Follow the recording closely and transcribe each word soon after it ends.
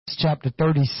chapter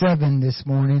 37 this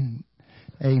morning.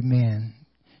 Amen.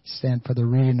 Stand for the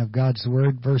reading of God's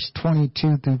Word, verse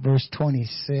 22 through verse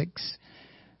 26.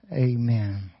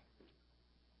 Amen.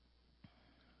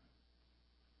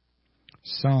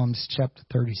 Psalms chapter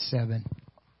 37,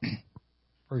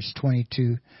 verse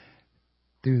 22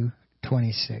 through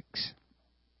 26.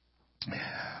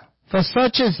 For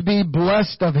such as be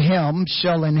blessed of him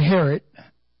shall inherit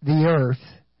the earth,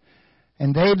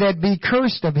 and they that be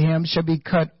cursed of him shall be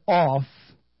cut off.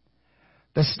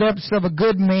 The steps of a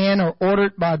good man are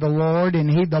ordered by the Lord, and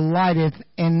he delighteth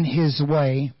in his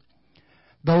way.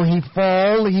 Though he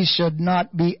fall, he should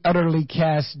not be utterly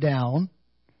cast down,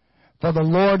 for the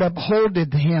Lord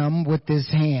upholdeth him with his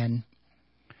hand.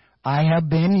 I have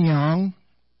been young,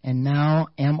 and now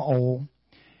am old.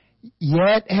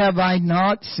 Yet have I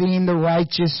not seen the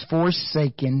righteous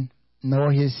forsaken,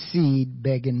 nor his seed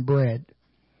begging bread.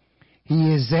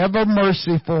 He is ever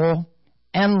merciful,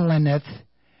 and lendeth,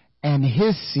 and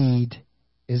his seed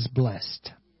is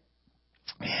blessed.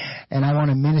 And I want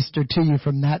to minister to you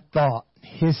from that thought.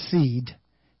 His seed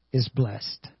is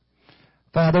blessed.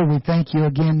 Father, we thank you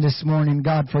again this morning,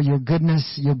 God, for your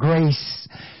goodness, your grace.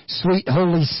 Sweet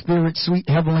Holy Spirit, sweet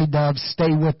Heavenly Dove,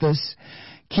 stay with us.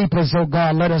 Keep us, oh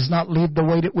God. Let us not leave the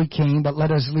way that we came, but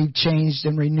let us leave changed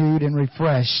and renewed and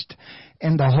refreshed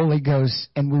in the Holy Ghost.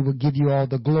 And we will give you all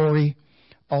the glory,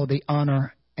 all the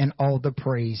honor, and all the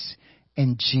praise.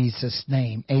 In Jesus'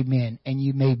 name, amen. And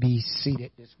you may be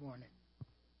seated this morning.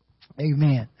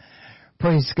 Amen.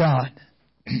 Praise God.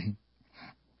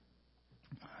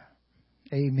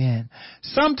 Amen.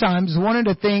 Sometimes one of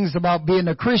the things about being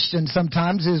a Christian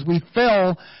sometimes is we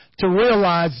fail to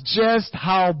realize just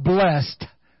how blessed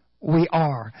we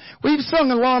are. We've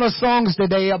sung a lot of songs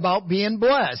today about being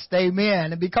blessed.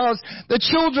 Amen. Because the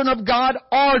children of God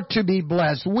are to be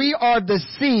blessed. We are the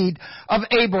seed of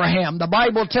Abraham. The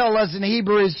Bible tells us in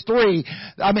Hebrews 6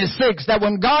 that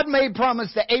when God made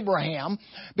promise to Abraham,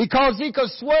 because he could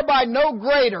swear by no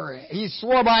greater, he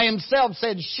swore by himself,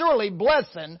 said, surely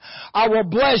blessing, I will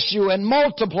bless you, and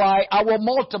multiply, I will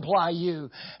multiply you.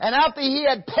 And after he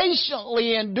had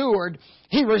patiently endured,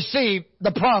 he received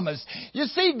the promise. You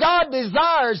see, God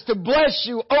desires to bless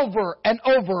you over and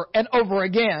over and over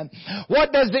again.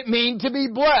 What does it mean to be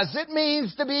blessed? It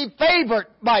means to be favored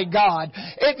by God.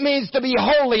 It means to be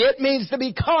holy. It means to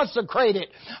be consecrated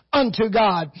unto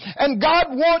God. And God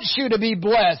wants you to be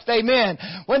blessed. Amen.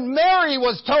 When Mary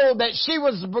was told that she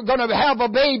was going to have a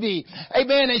baby,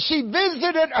 amen, and she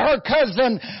visited her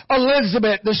cousin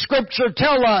Elizabeth, the scripture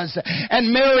tells us,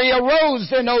 and Mary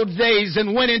arose in those days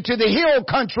and went into the hill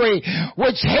country,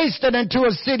 which hasted into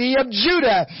a city of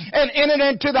Judah, and entered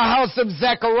into the house of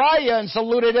Zechariah, and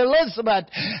saluted Elizabeth.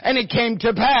 And it came to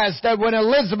pass that when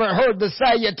Elizabeth heard the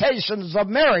salutations of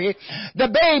Mary, the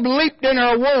babe leaped in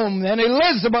her womb, and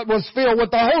Elizabeth was filled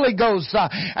with the Holy Ghost.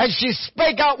 And she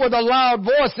spake out with a loud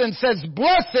voice and says,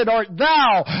 Blessed art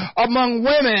thou among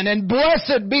women, and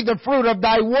blessed be the fruit of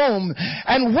thy womb.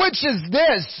 And which is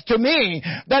this to me,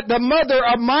 that the mother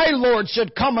of my Lord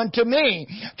should come unto me?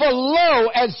 For lo,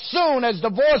 as soon as the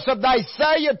voice of thy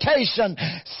salutation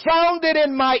sounded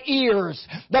in my ears,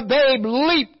 the babe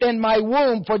leaped in my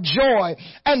womb for joy.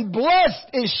 And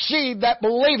blessed is she that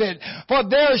believeth, for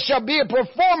there shall be a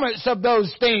performance of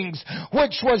those things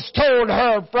which was told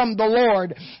her from the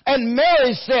Lord. And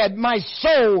Mary said, My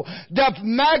soul doth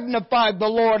magnify the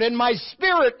Lord, and my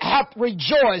spirit hath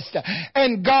rejoiced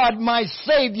in God my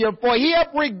Savior, for he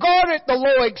hath regarded the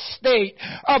low estate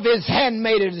of his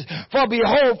handmaidens. For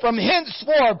behold, from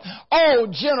henceforth all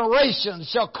generations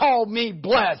shall call me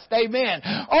blessed. Amen.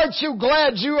 Aren't you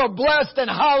glad you are blessed and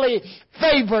highly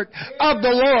favored of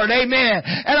the Lord? Amen.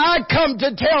 And I come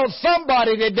to tell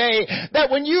somebody today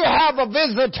that when you have a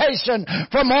visitation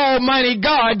from Almighty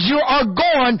God, you are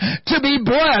going to be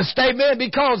blessed. Amen.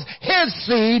 Because his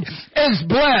seed is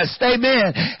blessed.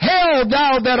 Amen. Hail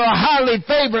thou that art highly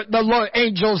favored, the Lord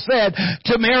angel said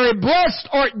to Mary, Blessed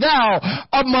art thou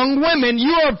among women.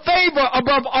 You are favored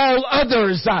above all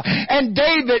others. And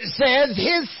David says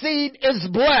his seed is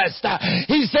blessed.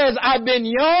 He says, I've been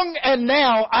young and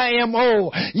now I am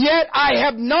old. Yet I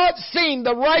have not seen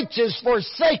the righteous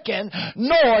forsaken,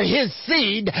 nor his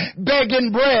seed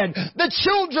begging bread. The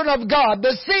children of God,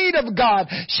 the seed of God,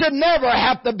 should never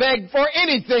have to beg for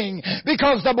anything,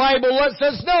 because the Bible lets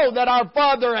us know that our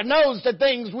Father knows the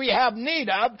things we have need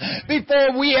of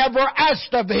before we ever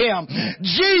asked of him.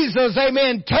 Jesus,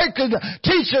 amen,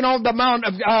 teaching on the Mount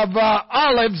of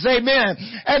Olives, amen,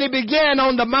 and he began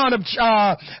on the Mount,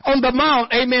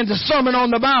 amen, the Sermon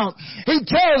on the Mount. He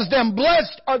tells them,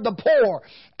 Blessed are the poor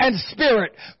and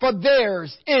spirit, for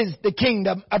theirs is the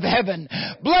kingdom of heaven.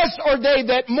 Blessed are they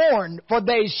that mourn, for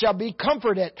they shall be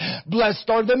comforted. Blessed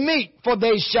are the meek, for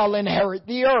they shall inherit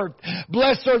the earth.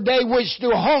 Blessed are they which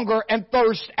do hunger and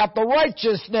thirst after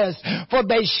righteousness, for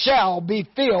they shall be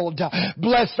filled.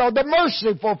 Blessed are the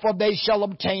merciful, for they shall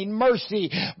obtain mercy.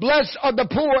 Blessed are the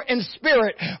poor in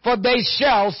spirit, for they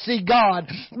shall see God.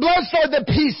 Blessed are the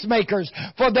peacemakers,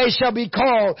 for they shall be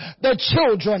called the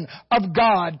children of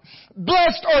God.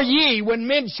 Blessed are ye when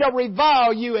men shall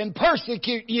revile you and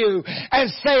persecute you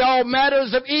and say all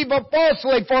matters of evil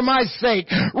falsely for my sake.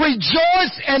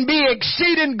 Rejoice and be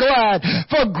exceeding glad,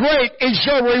 for great is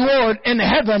your reward in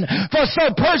heaven. For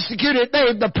so persecuted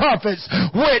they the prophets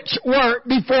which were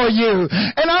before you.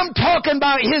 And I'm talking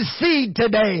about his seed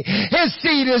today. His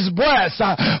seed is blessed.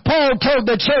 Paul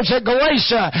told the church at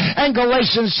Galatia in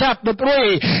Galatians chapter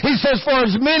 3, he says, for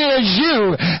as many as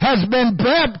you has been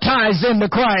baptized into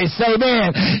Christ,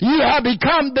 amen, you have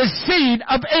become the seed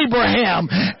of Abraham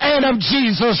and of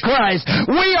Jesus Christ.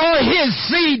 We are his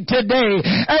seed today,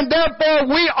 and therefore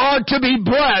we are to be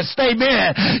blessed,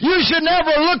 amen. You should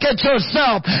never look at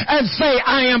yourself and say,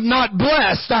 I am not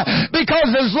blessed,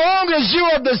 because as long as you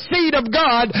are the seed of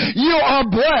God, you are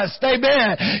blessed,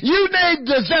 amen. You need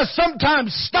to just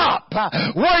sometimes stop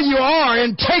where you are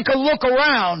and take a look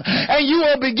around, and you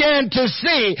will begin to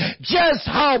see just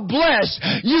how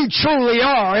blessed you truly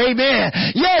are, amen.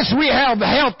 Yes, we have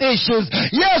health issues.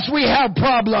 Yes, we have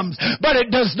problems, but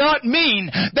it does not mean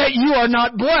that you are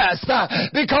not blessed,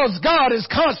 because God is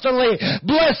constantly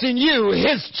blessing you,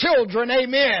 his children,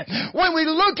 amen. When we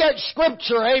look at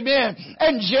scripture, amen,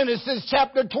 in Genesis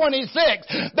chapter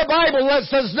 26, the Bible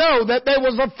lets us know that there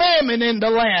was a famine in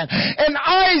the land. And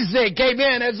Isaac,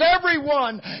 amen, as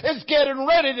everyone is getting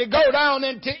ready to go down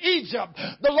into Egypt,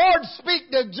 the Lord speaks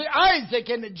to Isaac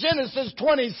in Genesis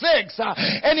 26,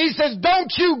 and he says,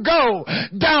 don't you go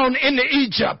down into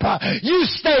Egypt. You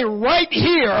stay right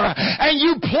here, and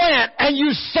you plant and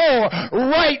you sow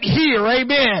right here,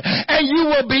 amen, and you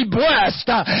will be blessed,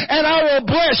 and I will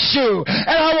bless you,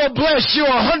 and I will bless you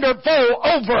 100-fold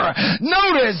over.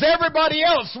 Notice everybody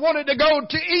else wanted to go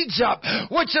to Egypt,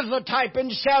 which is a type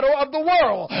and shadow of the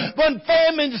world. When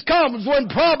famines comes, when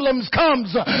problems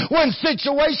comes, when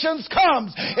situations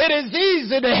comes, it is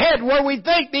easy to head where we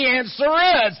think the answer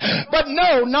is. But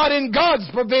no, not in God's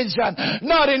provision,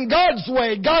 not in God's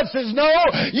way. God says, no,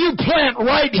 you plant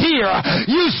right here.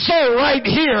 You sow right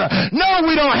here. No,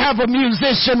 we don't have a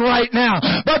musician right now,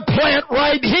 but plant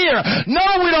right here.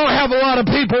 No, we don't have a lot of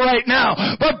people right now,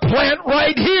 but plant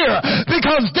right here,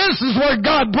 because this is where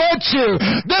God brought you.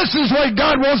 This is where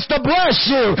God wants to bless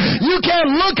you. You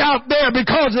can't look out there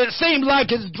because it seems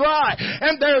like it's dry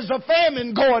and there's a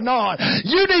famine going on.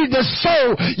 You need to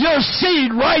sow your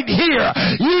seed right here.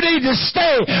 You need to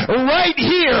stay right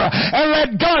here and let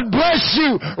God bless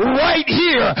you right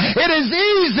here. It is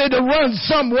easy to run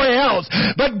somewhere else,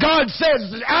 but God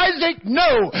says, Isaac,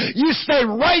 no, you stay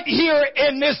right here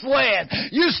in this land.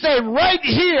 You stay right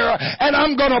here, and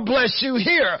I'm going to bless you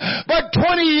here. But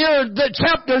 20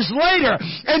 chapters later,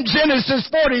 in Genesis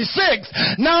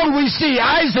 46, now we see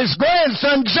Isaac's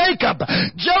grandson Jacob.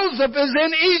 Joseph is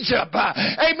in Egypt.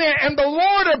 Amen. And the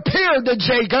Lord appeared to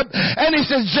Jacob, and he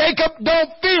says, Jacob,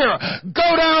 don't fear. Go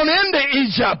down into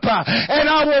Egypt, and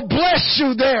I will bless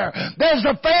you there. There's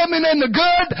a famine in the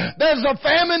good. There's a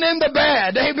famine in the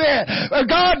bad. Amen.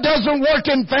 God doesn't work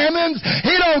in famines.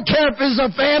 He don't care if it's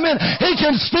a famine. He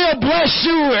can still bless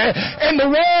you in the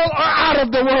world or out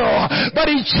of the world. But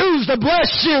he chooses to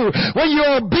bless you when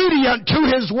you're obedient to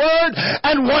his word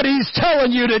and what he's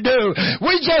telling you to do.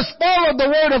 We just follow the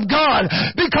word of God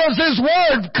because his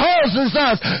word causes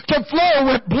us to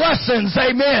flow with blessings.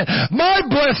 Amen. My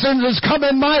blessings is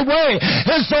coming my way.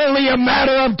 It's only a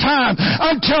matter of time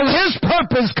until his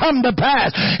purpose come to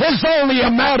pass. It's only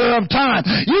a matter of time.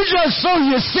 You just sow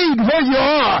your seed where you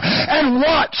are and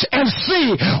watch and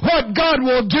see what God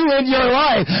will do in your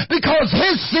life, because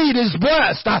his seed is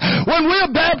blessed. When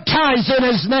we're baptized in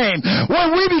his name,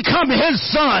 when we become his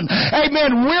son,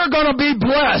 amen, we're going to be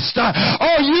blessed.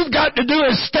 All you've got to do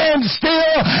is stand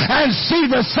still and see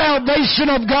the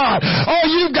salvation of God. All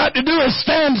you've got to do is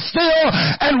stand still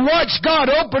and watch God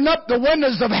open up the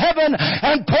windows of heaven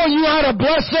and pour you out a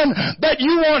blessing that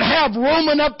you won't have room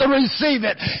enough to receive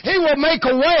it. He will make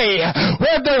a way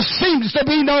where there seems to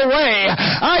be no way.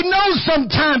 I know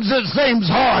sometimes it seems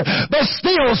hard, but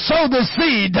still sow the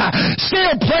seed.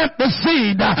 Still plant the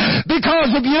seed,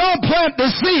 because if you don't plant the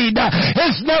seed,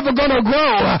 it's never going to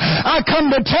grow. I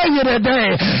come to tell you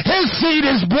today, His seed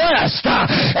is blessed.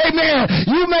 Amen.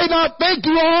 You may not think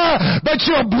you are, but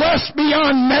you're blessed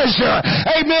beyond measure.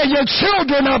 Amen. Your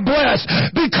children are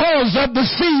blessed because of the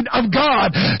seed of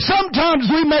God.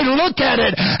 Sometimes we may look at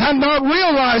it and not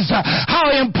realize how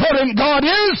important God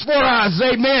is for us.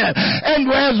 Amen.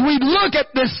 And as we look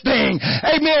at this thing,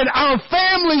 amen, our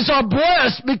families are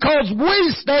blessed because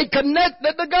we stay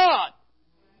connected to God.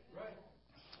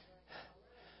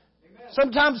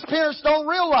 Sometimes parents don't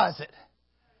realize it.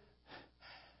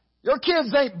 Your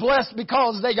kids ain't blessed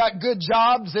because they got good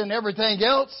jobs and everything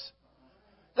else.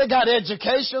 They got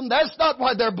education. That's not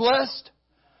why they're blessed.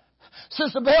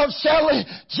 Sister Belle, Shelley,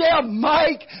 Jim,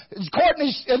 Mike,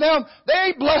 Courtney, and them,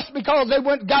 they ain't blessed because they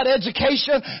went and got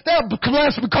education. They're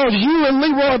blessed because you and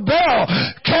Leroy Bell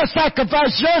can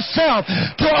sacrifice yourself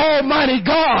to Almighty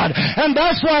God. And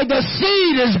that's why the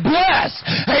seed is blessed.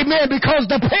 Amen. Because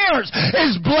the parents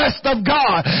is blessed of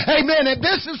God. Amen. And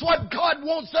this is what God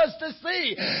wants us to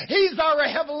see. He's our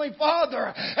Heavenly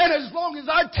Father. And as long as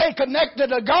I stay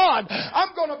connected to God,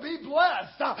 I'm going to be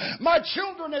blessed. My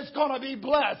children is going to be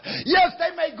blessed. Yes, they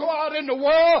may go out in the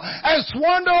world and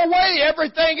squander away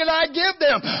everything that I give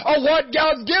them or what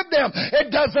God give them. It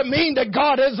doesn't mean that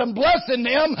God isn't blessing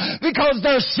them because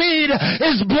their seed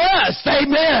is blessed.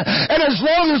 Amen. And as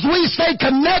long as we stay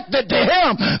connected to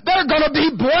Him, they're going to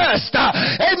be blessed.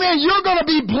 Amen. You're going to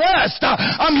be blessed.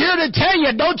 I'm here to tell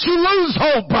you, don't you lose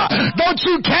hope. Don't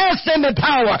you cast in the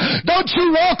tower. Don't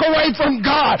you walk away from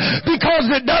God because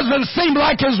it doesn't seem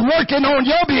like He's working on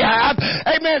your behalf.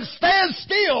 Amen. Stand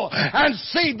still and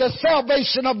see the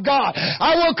salvation of God.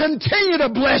 I will continue to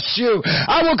bless you.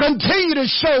 I will continue to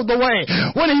show the way.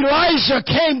 When Elijah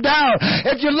came down,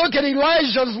 if you look at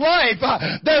Elijah's life,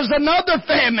 there's another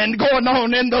famine going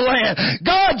on in the land.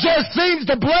 God just seems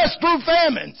to bless through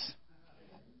famines.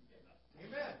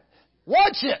 Amen.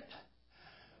 Watch it.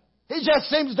 He just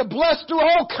seems to bless through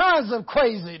all kinds of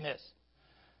craziness.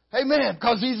 Amen.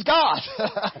 Because He's God.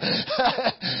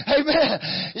 Amen.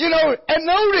 You know, and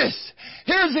notice,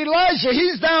 here's Elijah.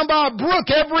 He's down by a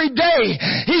brook every day.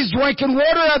 He's drinking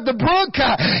water at the brook.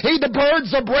 The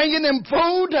birds are bringing him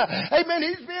food. Amen.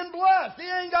 He's being blessed. He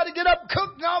ain't got to get up and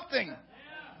cook nothing.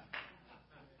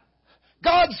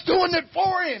 God's doing it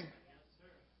for him.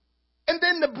 And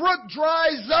then the brook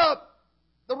dries up.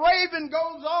 The raven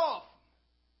goes off.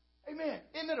 Amen.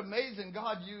 Isn't it amazing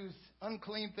God used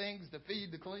unclean things to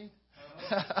feed the clean?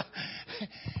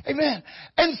 Amen.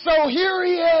 And so here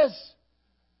he is.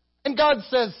 And God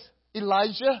says,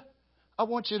 Elijah, I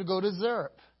want you to go to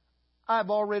Zarephath. I've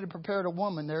already prepared a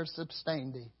woman there to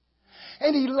sustain thee.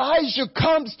 And Elijah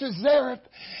comes to Zarephath.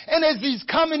 And as he's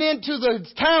coming into the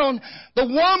town, the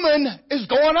woman is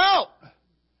going out.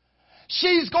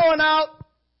 She's going out,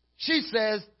 she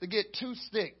says, to get 2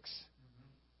 sticks.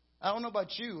 I don't know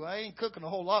about you. I ain't cooking a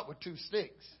whole lot with 2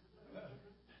 sticks.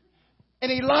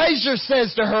 And Elijah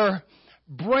says to her,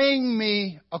 bring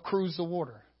me a cruse of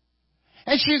water.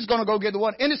 And she's going to go get the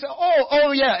water. And he said,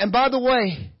 oh yeah. And by the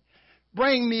way,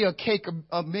 bring me a cake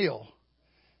of meal.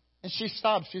 And she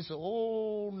stops. She said,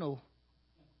 oh no.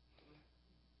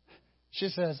 She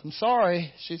says, I'm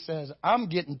sorry. She says, I'm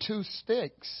getting 2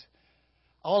 sticks.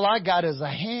 All I got is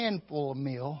a handful of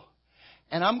meal.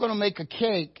 And I'm going to make a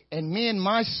cake. And me and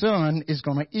my son is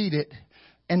going to eat it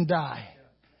and die.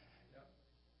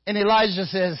 And Elijah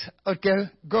says, okay,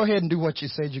 go ahead and do what you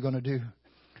said you're going to do.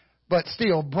 But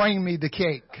still, bring me the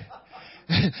cake.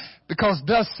 Because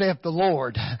thus saith the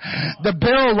Lord, the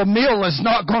barrel of meal is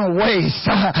not going to waste,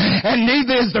 and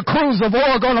neither is the cruse of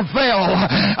oil going to fail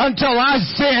until I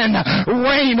send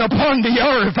rain upon the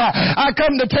earth. I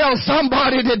come to tell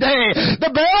somebody today,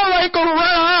 the barrel ain't going to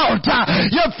run out.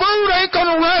 Your food ain't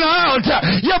going to run out.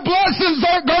 Your blessings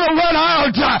aren't going to run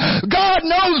out. God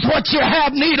knows what you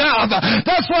have need of.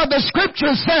 That's why the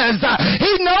scripture says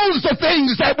He knows the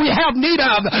things that we have need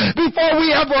of before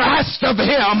we ever asked of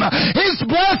Him. His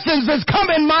blessings is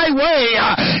coming my way.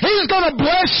 He's going to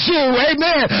bless you.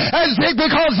 Amen.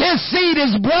 Because His seed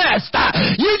is blessed.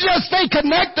 You just stay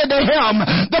connected to Him.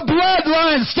 The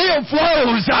bloodline still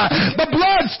flows. The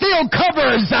blood still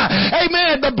covers.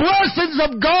 Amen. The blessings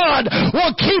of God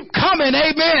will keep coming.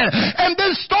 Amen. And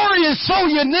this story is so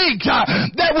unique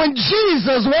that when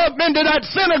Jesus walked into that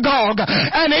synagogue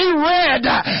and He read,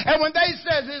 and when they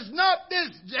said, is not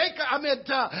this Jacob,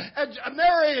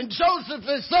 Mary and Joseph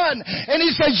his son? And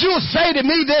He says, you'll say to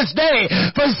me this day,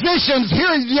 physicians,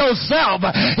 hear yourself.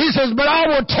 He says, but I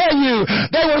will tell you,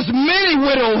 there was many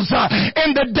widows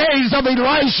in the days of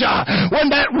Elisha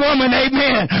when that woman,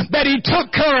 amen, that he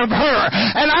took care of her.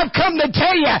 And I've come to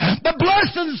tell you, the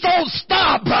blessings don't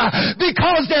stop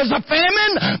because there's a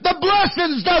famine. The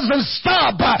blessings doesn't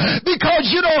stop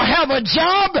because you don't have a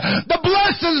job. The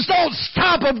blessings don't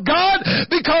stop of God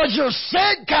because you're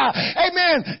sick.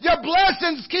 Amen. Your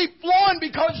blessings keep flowing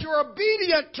because you're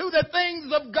obedient to the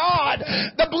things of God.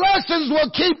 The blessings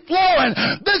will keep flowing.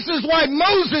 This is why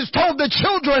Moses told the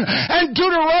children in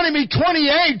Deuteronomy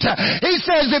 28, he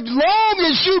says, as long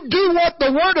as you do what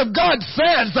the Word of God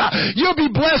says, you'll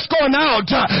be blessed going out.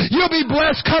 You'll be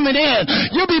blessed coming in.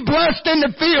 You'll be blessed in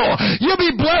the field. You'll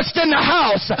be blessed in the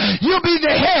house. You'll be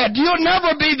the head. You'll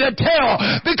never be the tail,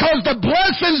 because the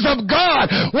blessings of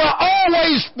God will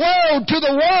always flow to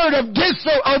the word of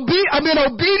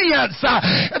obedience.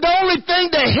 The only thing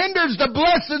that hinders the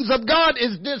blessings of God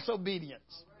is disobedience.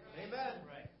 Amen.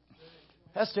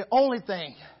 That's the only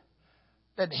thing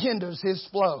that hinders His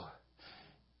flow,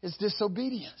 is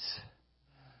disobedience.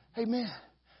 Amen.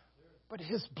 But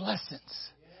His blessings,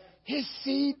 His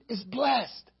seed is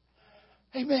blessed.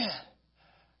 Amen.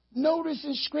 Notice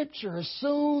in Scripture, as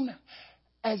soon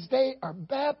as they are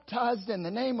baptized in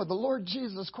the name of the Lord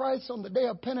Jesus Christ on the day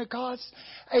of Pentecost,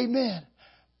 amen,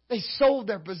 they sold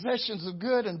their possessions of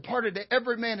good and parted to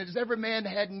every man as every man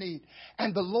had need.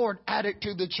 And the Lord added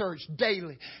to the church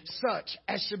daily such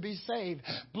as should be saved.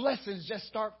 Blessings just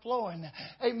start flowing.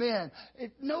 Amen.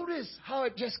 Notice how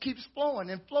it just keeps flowing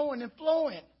and flowing and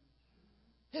flowing.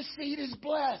 His seed is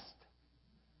blessed.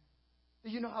 Do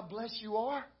you know how blessed you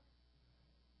are?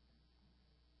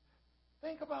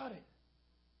 Think about it.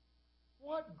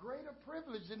 What greater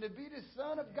privilege than to be the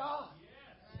Son of God.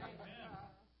 Yes.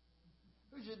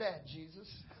 Who's your dad? Jesus.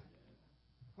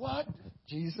 What?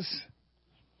 Jesus.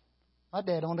 My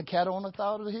dad owned a cattle on the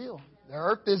top of the hill. The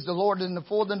earth is the Lord and the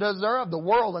fullness thereof, the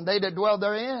world and they that dwell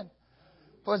therein.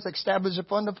 For it's established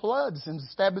upon the floods and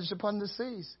established upon the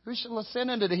seas. Who shall ascend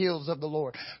into the hills of the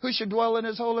Lord? Who shall dwell in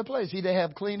His holy place? He that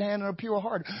have clean hand and a pure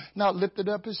heart, not lifted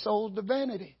up his soul to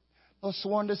vanity, nor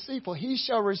sworn deceitful. He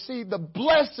shall receive the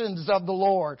blessings of the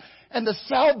Lord and the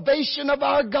salvation of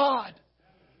our God.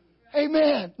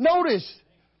 Amen. Notice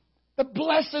the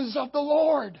blessings of the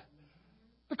Lord,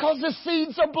 because the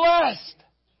seeds are blessed.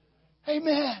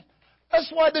 Amen.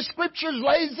 That's why the Scriptures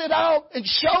lays it out and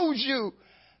shows you,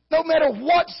 no matter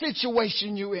what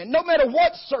situation you're in, no matter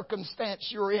what circumstance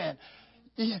you're in,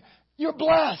 you're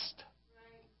blessed.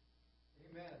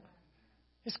 Amen.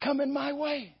 It's coming my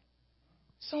way.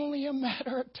 It's only a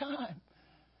matter of time.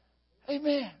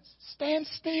 Amen. Stand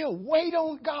still. Wait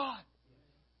on God.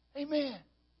 Amen.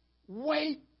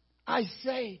 Wait, I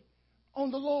say,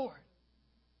 on the Lord.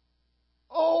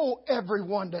 Oh,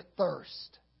 everyone that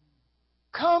thirst,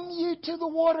 come ye to the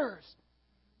waters.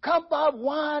 Come buy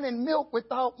wine and milk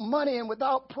without money and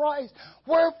without price.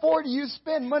 Wherefore do you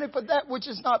spend money for that which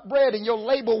is not bread, and your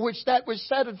labor which that which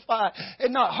satisfy,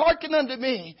 and not hearken unto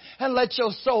me, and let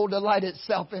your soul delight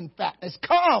itself in fatness.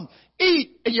 Come,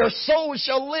 eat, and your soul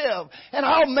shall live, and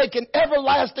I'll make an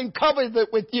everlasting covenant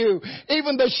with you,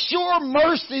 even the sure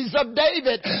mercies of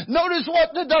David. Notice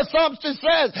what the psalmist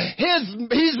says.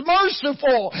 He's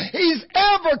merciful. He's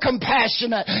ever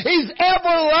compassionate. He's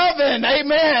ever loving.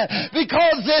 Amen.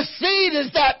 Because this seed is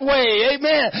that way.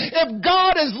 Amen. If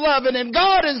God is loving and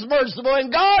God is merciful and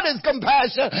God is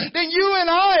compassionate, then you and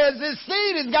I as this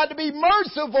seed has got to be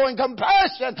merciful and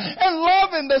compassionate and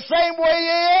loving the same way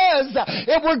He is.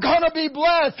 If we're going to be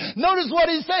blessed. Notice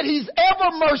what He said. He's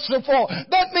ever merciful.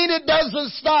 That means it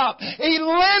doesn't stop. He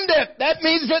lendeth. That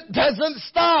means it doesn't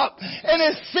stop. And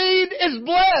His seed is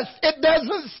blessed. It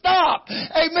doesn't stop.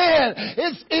 Amen.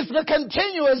 It's the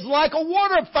continuous, like a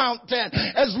water fountain.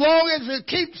 As long as it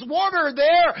keeps water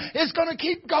there, it's going to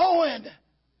keep going.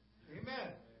 Amen.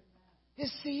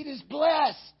 His seed is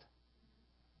blessed.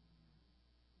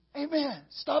 Amen.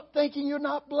 Stop thinking you're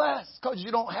not blessed because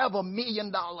you don't have $1 million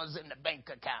in the bank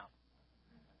account.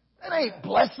 That ain't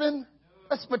blessing.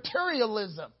 That's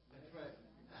materialism.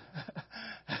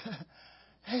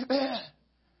 Amen.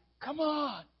 Come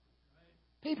on.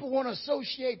 People want to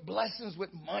associate blessings with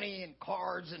money and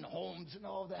cars and homes and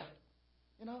all that.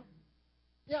 You know?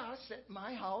 Yeah, I sit in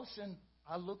my house and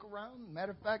I look around.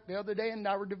 Matter of fact, the other day in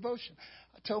our devotion,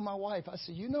 I told my wife, I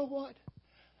said, you know what?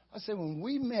 I said, when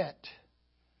we met,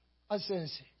 I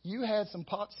says, you had some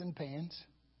pots and pans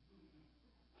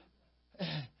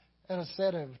and a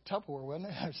set of Tupperware, wasn't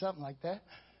it? Or something like that.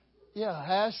 Yeah,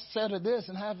 half a set of this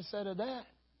and half a set of that.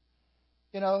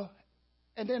 You know,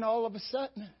 and then all of a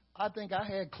sudden, I think I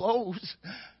had clothes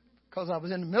because I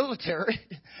was in the military.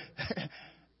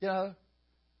 You know.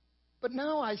 But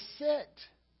now I sit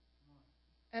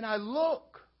and I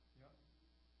look.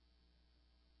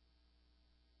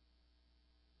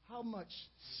 How much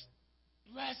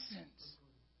blessings.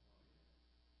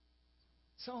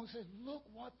 Someone said, look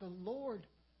what the Lord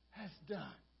has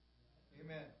done.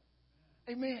 Amen.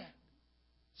 Amen.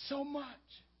 So much.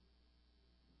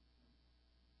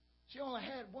 She only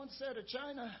had one set of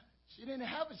china. She didn't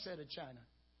have a set of china.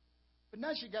 But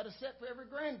now she got a set for every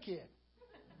grandkid.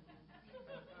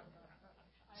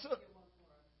 So,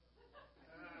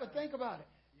 but think about it.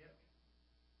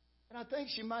 And I think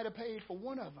she might have paid for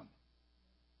one of them.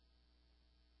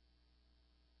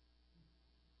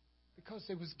 Because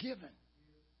it was given.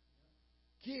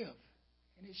 Give,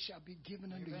 and it shall be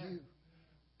given unto you.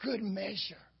 Good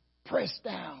measure, pressed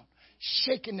down,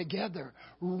 shaken together,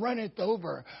 runneth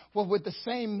over. For with the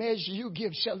same measure you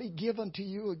give, shall he give unto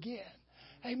you again.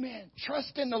 Amen.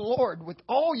 Trust in the Lord with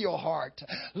all your heart.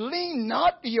 Lean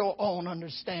not to your own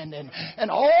understanding.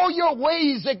 And all your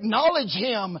ways acknowledge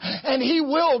Him, and He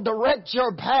will direct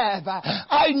your path.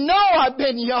 I know I've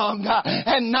been young,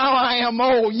 and now I am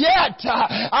old. Yet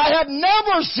I have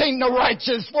never seen the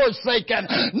righteous forsaken,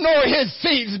 nor his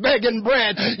seeds begging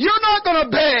bread. You're not going to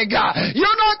beg.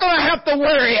 You're not going to have to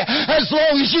worry as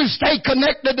long as you stay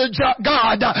connected to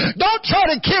God. Don't try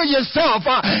to kill yourself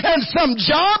in some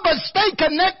job, but stay connected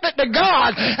to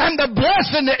God, and the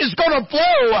blessing is going to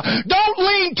flow. Don't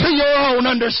lean to your own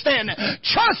understanding.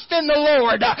 Trust in the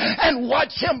Lord and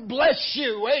watch Him bless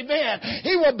you. Amen.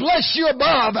 He will bless you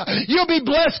above. You'll be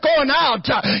blessed going out.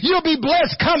 You'll be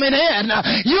blessed coming in.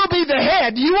 You'll be the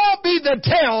head. You won't be the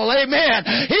tail. Amen.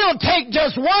 He'll take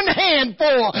just one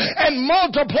handful and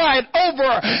multiply it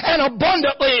over and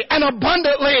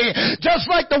abundantly, just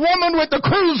like the woman with the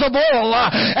cruse of oil.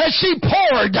 As she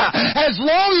poured, as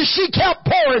long as she kept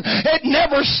pouring, it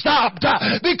never stopped,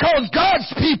 because God's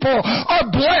people are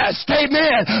blessed.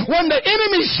 Amen. When the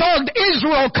enemy saw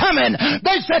Israel coming,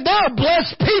 they said, they're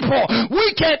blessed people.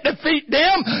 We can't defeat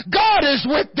them. God is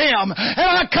with them.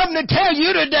 And I come to tell you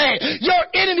today, your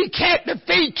enemy can't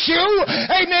defeat you.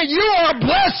 Amen. You are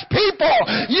blessed people.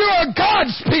 You are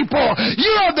God's people.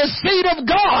 You are the seed of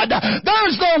God.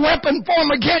 There's no weapon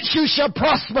formed against you shall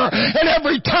prosper, and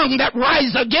every tongue that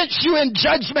rises against you in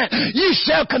judgment you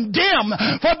shall condemn.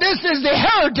 For this is the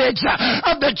heritage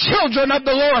of the children of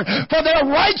the Lord. For their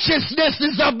righteousness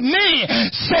is of me,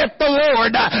 saith the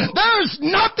Lord. There's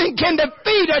nothing can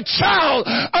defeat a child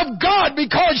of God,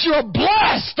 because you're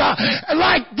blessed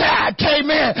like that.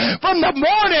 Amen. From the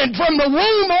morning, from the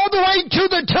womb all the way to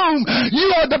the tomb, you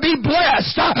are to be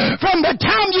blessed. From the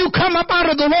time you come up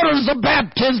out of the waters of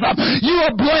baptism, you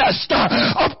are blessed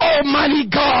of Almighty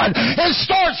God. It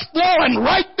starts flowing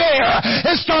right there.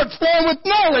 It starts flowing with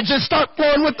knowledge. It starts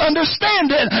flowing with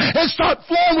understanding. It starts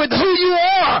flowing with who you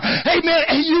are. Amen.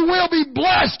 And you will be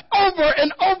blessed over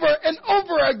and over and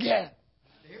over again.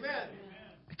 Amen.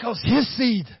 Because His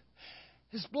seed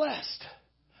is blessed.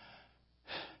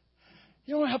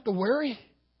 You don't have to worry.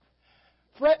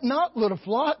 Fret not, little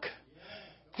flock.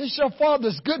 It's your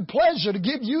Father's good pleasure to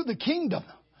give you the kingdom.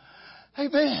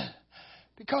 Amen.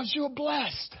 Because you're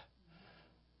blessed.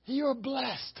 You're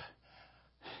blessed.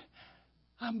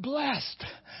 I'm blessed.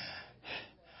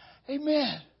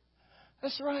 Amen.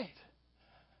 That's right.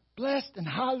 Blessed and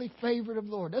highly favored of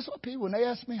the Lord. That's what people, when they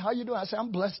ask me, how you doing? I say,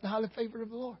 I'm blessed and highly favored of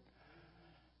the Lord.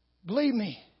 Believe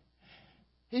me,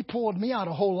 He pulled me out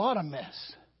a whole lot of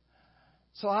mess.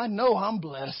 So I know I'm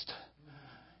blessed.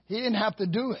 He didn't have to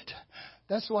do it.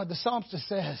 That's why the psalmist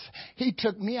says, He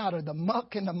took me out of the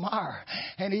muck and the mire,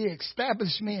 and He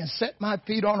established me and set my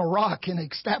feet on a rock and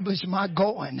established my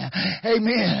going.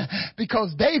 Amen.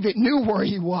 Because David knew where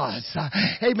he was.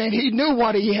 Amen. He knew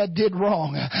what he had did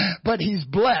wrong, but he's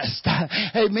blessed.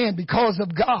 Amen. Because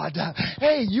of God.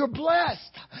 Hey, you're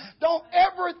blessed. Don't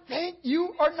ever think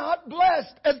you are not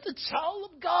blessed as the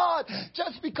child of God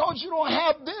just because you don't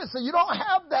have this or you don't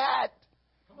have that.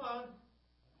 Come on.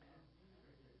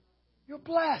 You're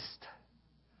blessed.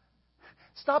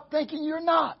 Stop thinking you're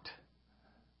not.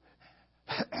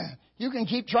 You can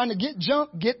keep trying to get junk,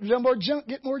 get more junk,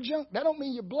 get more junk. That don't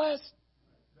mean you're blessed.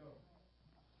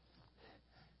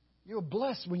 You're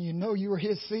blessed when you know you are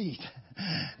His seed.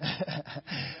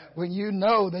 When you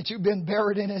know that you've been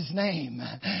buried in His name.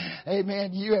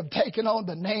 Amen. You have taken on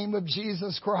the name of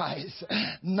Jesus Christ.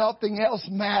 Nothing else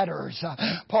matters.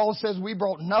 Paul says we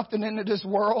brought nothing into this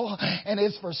world, and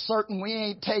it's for certain we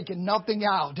ain't taking nothing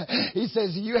out. He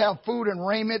says you have food and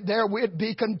raiment, therewith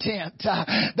be content.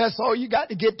 That's all you got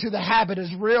to get to the habit,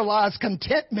 is realize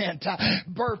contentment.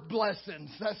 Birth blessings.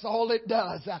 That's all it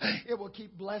does. It will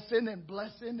keep blessing and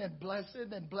blessing and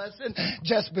blessing and blessing.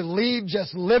 Just believe,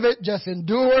 just live it, just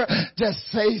endure, just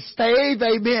say stave,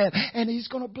 amen. And He's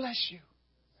going to bless you.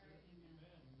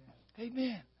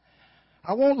 Amen.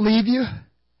 I won't leave you.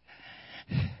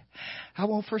 I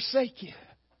won't forsake you.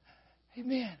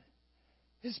 Amen.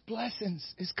 His blessings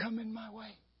is coming my way.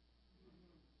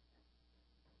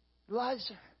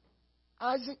 Elijah,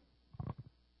 Isaac,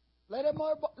 let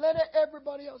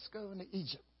everybody else go into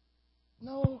Egypt.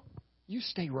 No, you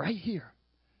stay right here.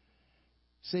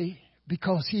 See,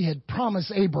 because he had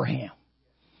promised Abraham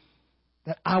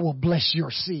that I will bless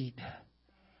your seed.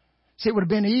 See, it would have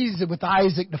been easy with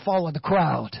Isaac to follow the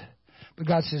crowd. But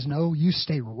God says, no, you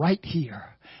stay right here.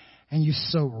 And you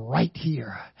sow right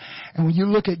here. And when you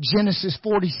look at Genesis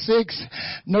 46,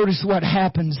 notice what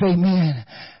happens. Amen.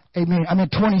 Amen.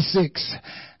 26.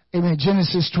 Amen.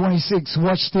 Genesis 26.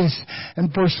 Watch this in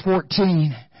verse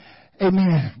 14.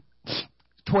 Amen.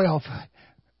 12.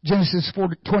 Genesis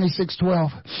 26:12.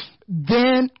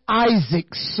 Then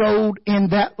Isaac sowed in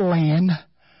that land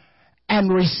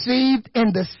and received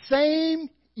in the same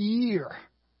year.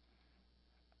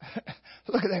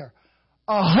 Look at there.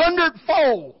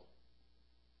 100-fold.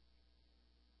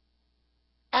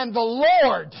 And the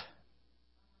Lord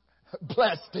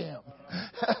blessed him.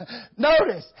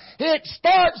 Notice, it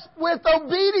starts with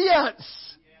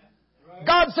obedience.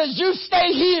 God says, you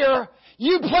stay here,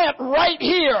 you plant right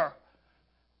here.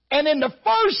 And in the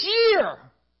first year,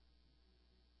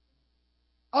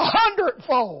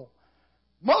 100-fold.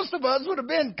 Most of us would have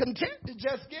been content to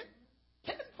just get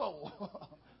 10-fold.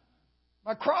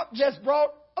 My crop just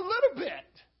brought a little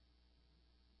bit.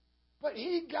 But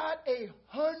he got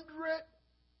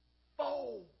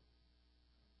 100-fold.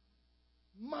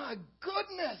 My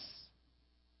goodness.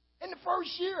 In the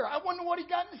first year. I wonder what he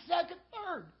got in the second,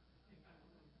 third.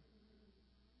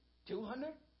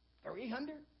 200?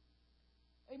 300?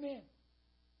 Amen.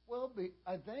 Well,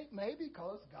 I think maybe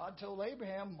because God told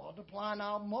Abraham, multiply and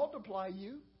I'll multiply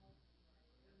you.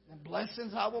 And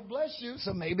blessings I will bless you.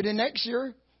 So maybe the next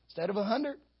year, instead of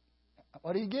 100,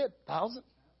 what do you get? 1,000?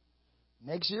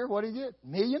 Next year, what do you get?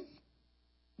 1,000,000?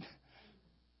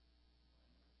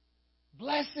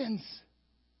 Blessings.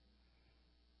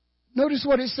 Notice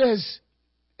what it says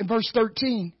in verse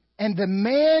 13. And the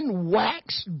man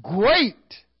waxed great.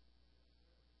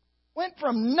 Went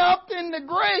from nothing to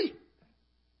great.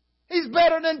 He's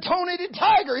better than Tony the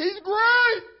Tiger. He's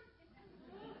great.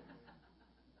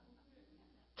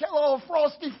 Kellogg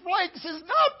Frosty Flakes is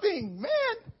nothing,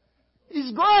 man.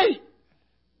 He's great.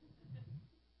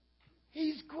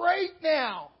 He's great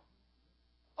now.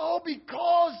 Oh,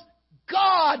 because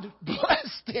God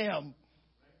blessed him.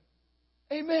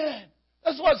 Amen.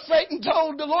 That's what Satan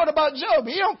told the Lord about Job.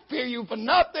 He don't fear you for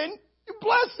nothing. You're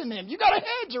blessing him. You got a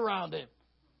hedge around him.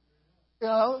 You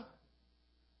know?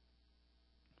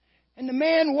 And the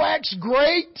man waxed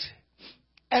great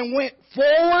and went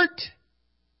forward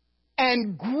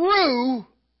and grew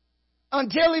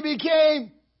until he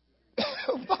became,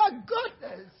 my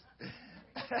goodness.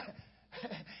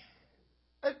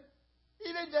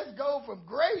 He didn't just go from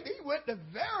great, he went to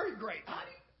very great.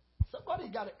 Somebody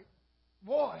got to,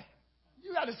 boy,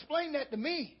 you got to explain that to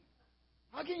me.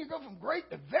 How can you go from great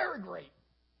to very great?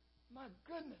 My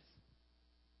goodness.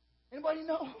 Anybody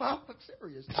know? I'm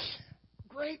serious.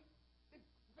 Great,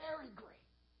 very great.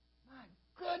 My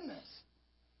goodness.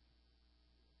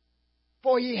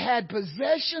 For he had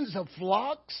possessions of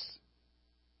flocks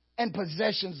and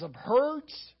possessions of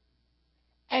herds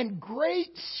and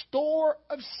great store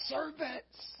of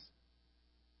servants.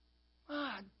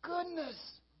 My goodness.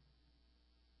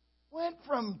 Went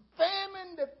from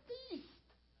famine to feast.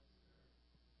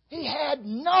 He had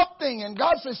nothing. And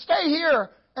God said, stay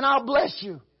here and I'll bless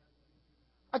you.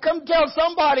 I come tell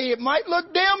somebody, it might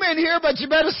look dim in here, but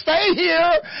you better stay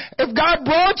here. If God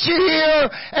brought you here,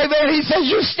 amen, he says,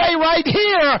 you stay right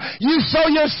here. You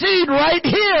sow your seed right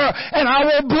here, and I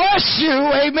will bless you,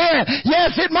 amen.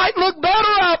 Yes, it might look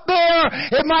better out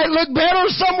there. It might look better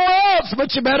somewhere else,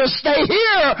 but you better stay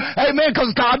here, amen,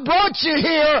 because God brought you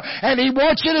here, and he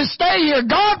wants you to stay here.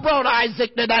 God brought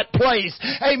Isaac to that place,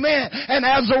 amen. And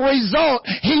as a result,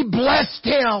 he blessed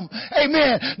him,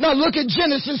 amen. Now look at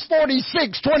Genesis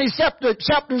 46. 20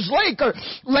 chapters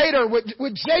later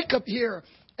with Jacob here.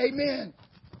 Amen.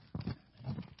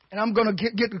 And I'm going to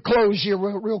get to close here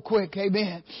real quick.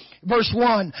 Amen. Verse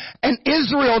 1. And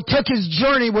Israel took his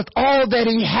journey with all that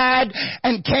he had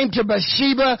and came to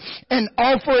Beersheba and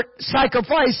offered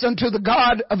sacrifice unto the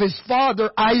God of his father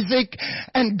Isaac.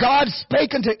 And God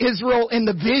spake unto Israel in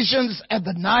the visions of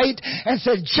the night and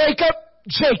said, Jacob,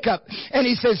 Jacob. And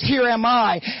he says, here am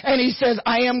I. And he says,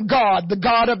 I am God, the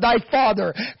God of thy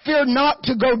father. Fear not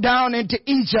to go down into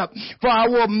Egypt, for I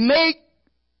will make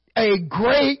a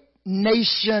great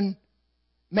nation,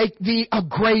 make thee a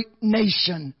great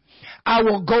nation. I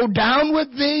will go down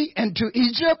with thee into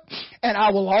Egypt, and I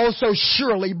will also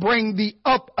surely bring thee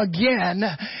up again.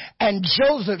 And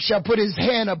Joseph shall put his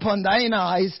hand upon thine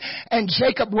eyes. And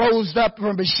Jacob rose up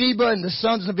from Beersheba, and the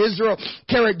sons of Israel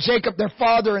carried Jacob their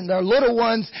father and their little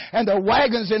ones and their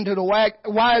wagons into the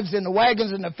wives and the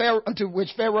wagons and the Pharaoh, to which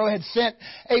Pharaoh had sent,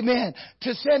 amen,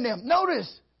 to send them.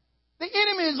 Notice, the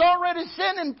enemy is already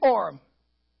sending for them.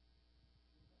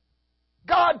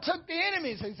 God took the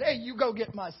enemies and said, hey, you go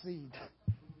get my seed.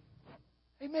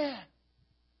 Amen.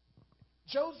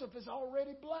 Joseph is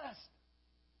already blessed.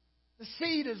 The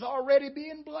seed is already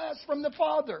being blessed from the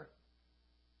father.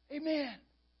 Amen.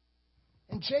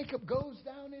 And Jacob goes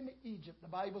down into Egypt. The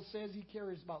Bible says he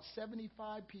carries about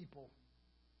 75 people.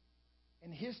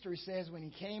 And history says when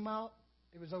he came out,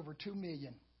 it was over 2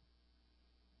 million.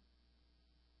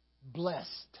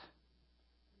 Blessed.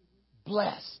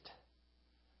 Blessed.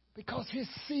 Because his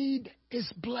seed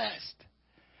is blessed.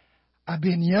 I've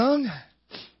been young,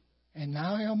 and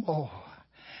now I am old.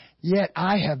 Yet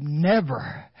I have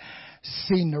never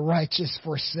seen the righteous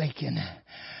forsaken,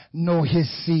 nor his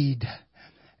seed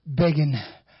begging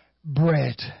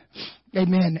bread.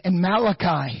 Amen. And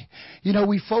Malachi,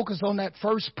 we focus on that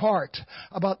first part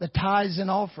about the tithes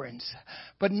and offerings.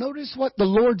 But notice what the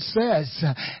Lord says.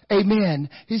 Amen.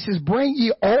 He says, bring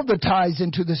ye all the tithes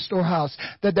into the storehouse,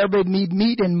 that there may be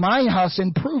meat in my house,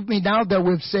 and prove me now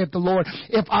therewith, saith the Lord.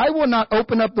 If I will not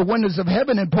open up the windows of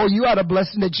heaven and pour you out a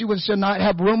blessing, that you shall not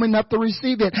have room enough to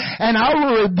receive it. And I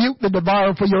will rebuke the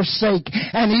devourer for your sake,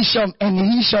 and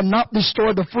he shall not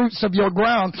destroy the fruits of your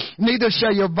ground, neither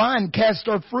shall your vine cast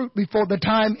her fruit before the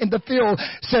time in the field,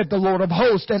 said the Lord of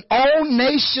hosts. And all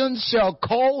nations shall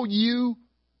call you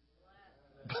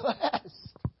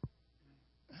blessed.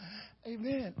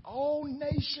 Amen. All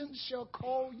nations shall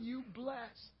call you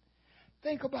blessed.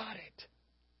 Think about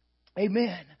it.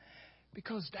 Amen.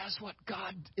 Because that's what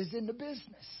God is in the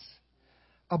business.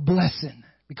 A blessing.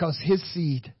 Because his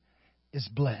seed is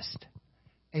blessed.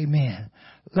 Amen.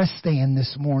 Let's stand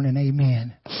this morning.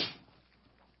 Amen.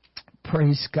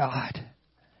 Praise God.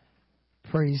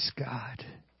 Praise God.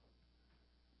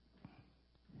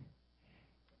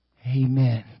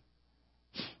 Amen.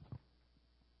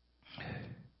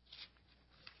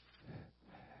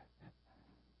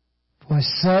 For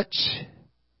such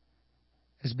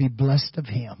as be blessed of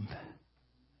him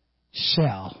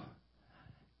shall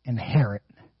inherit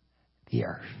the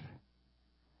earth.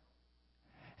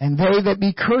 And they that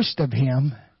be cursed of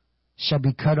him shall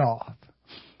be cut off.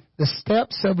 The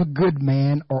steps of a good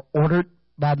man are ordered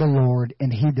by the Lord,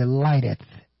 and he delighteth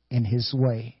in his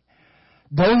way.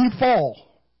 Though he fall,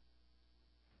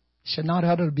 shall not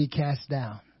utterly be cast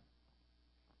down.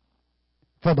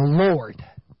 For the Lord,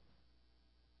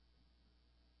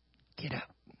 get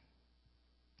up,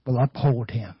 will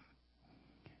uphold him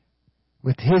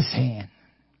with his hand.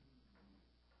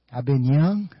 I've been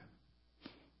young,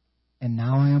 and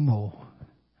now I am old.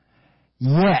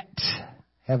 Yet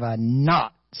have I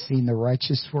not seen the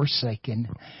righteous forsaken,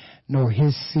 nor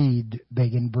his seed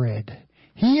begging bread.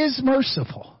 He is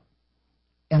merciful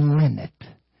and lendeth,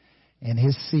 and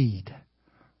his seed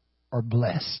are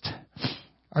blessed.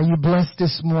 Are you blessed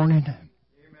this morning?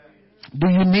 Amen. Do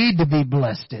you need to be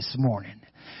blessed this morning?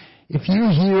 If you're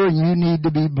here and you need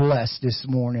to be blessed this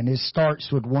morning, it starts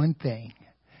with one thing.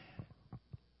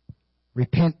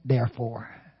 Repent, therefore.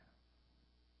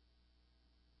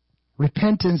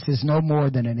 Repentance is no more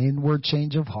than an inward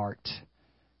change of heart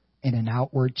and an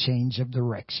outward change of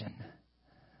direction.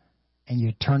 And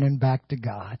you're turning back to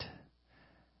God.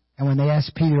 And when they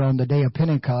asked Peter on the day of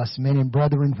Pentecost, men and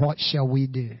brethren, what shall we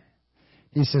do?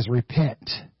 He says, repent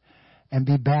and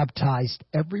be baptized,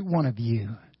 every one of you,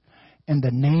 in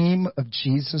the name of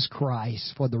Jesus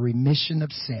Christ for the remission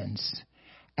of sins.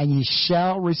 And ye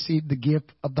shall receive the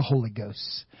gift of the Holy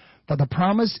Ghost. For the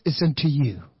promise is unto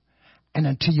you and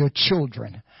unto your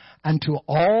children, and to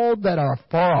all that are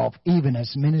far off, even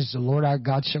as many as the Lord our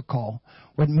God shall call.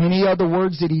 With many other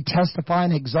words did he testify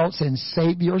and exalt, and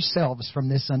save yourselves from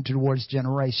this untoward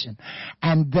generation.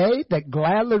 And they that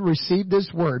gladly received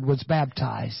this word was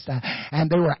baptized, and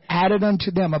they were added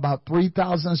unto them about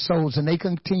 3,000 souls, and they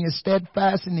continued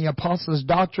steadfast in the apostles'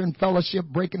 doctrine, fellowship,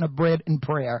 breaking of bread, and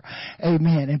prayer.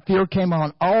 Amen. And fear came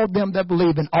on all them that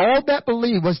believed, and all that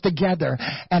believed was together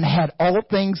and had all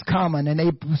things common, and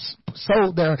they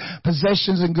sold their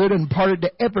possessions and good and parted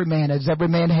to every man as every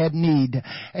man had need.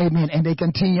 Amen. And they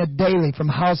continued daily from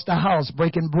house to house,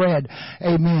 breaking bread.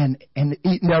 Amen. And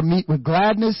eating their meat with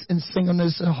gladness and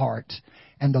singleness of heart.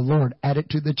 And the Lord added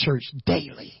to the church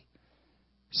daily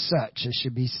such as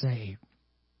should be saved.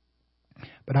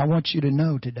 But I want you to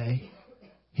know today,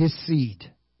 his seed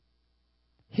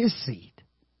His seed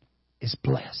is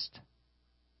blessed.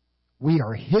 We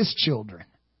are His children.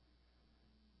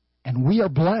 And we are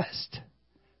blessed.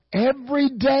 Every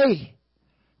day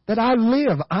that I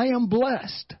live, I am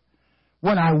blessed.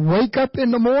 When I wake up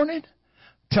in the morning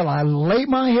till I lay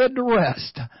my head to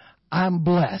rest, I'm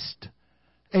blessed.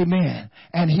 Amen.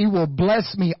 And He will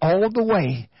bless me all the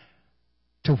way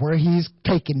to where He's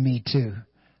taken me to,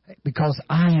 because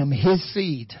I am His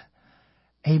seed.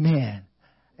 Amen.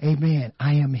 Amen.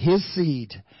 I am His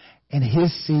seed, and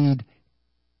His seed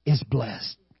is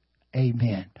blessed.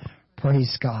 Amen.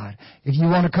 Praise God. If you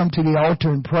want to come to the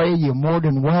altar and pray, you're more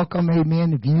than welcome.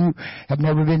 Amen. If you have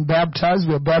never been baptized,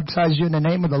 we'll baptize you in the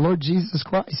name of the Lord Jesus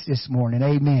Christ this morning.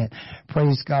 Amen.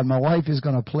 Praise God. My wife is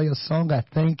going to play a song, I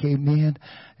think. Amen.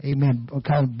 Amen.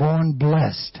 Kind of born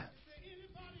blessed.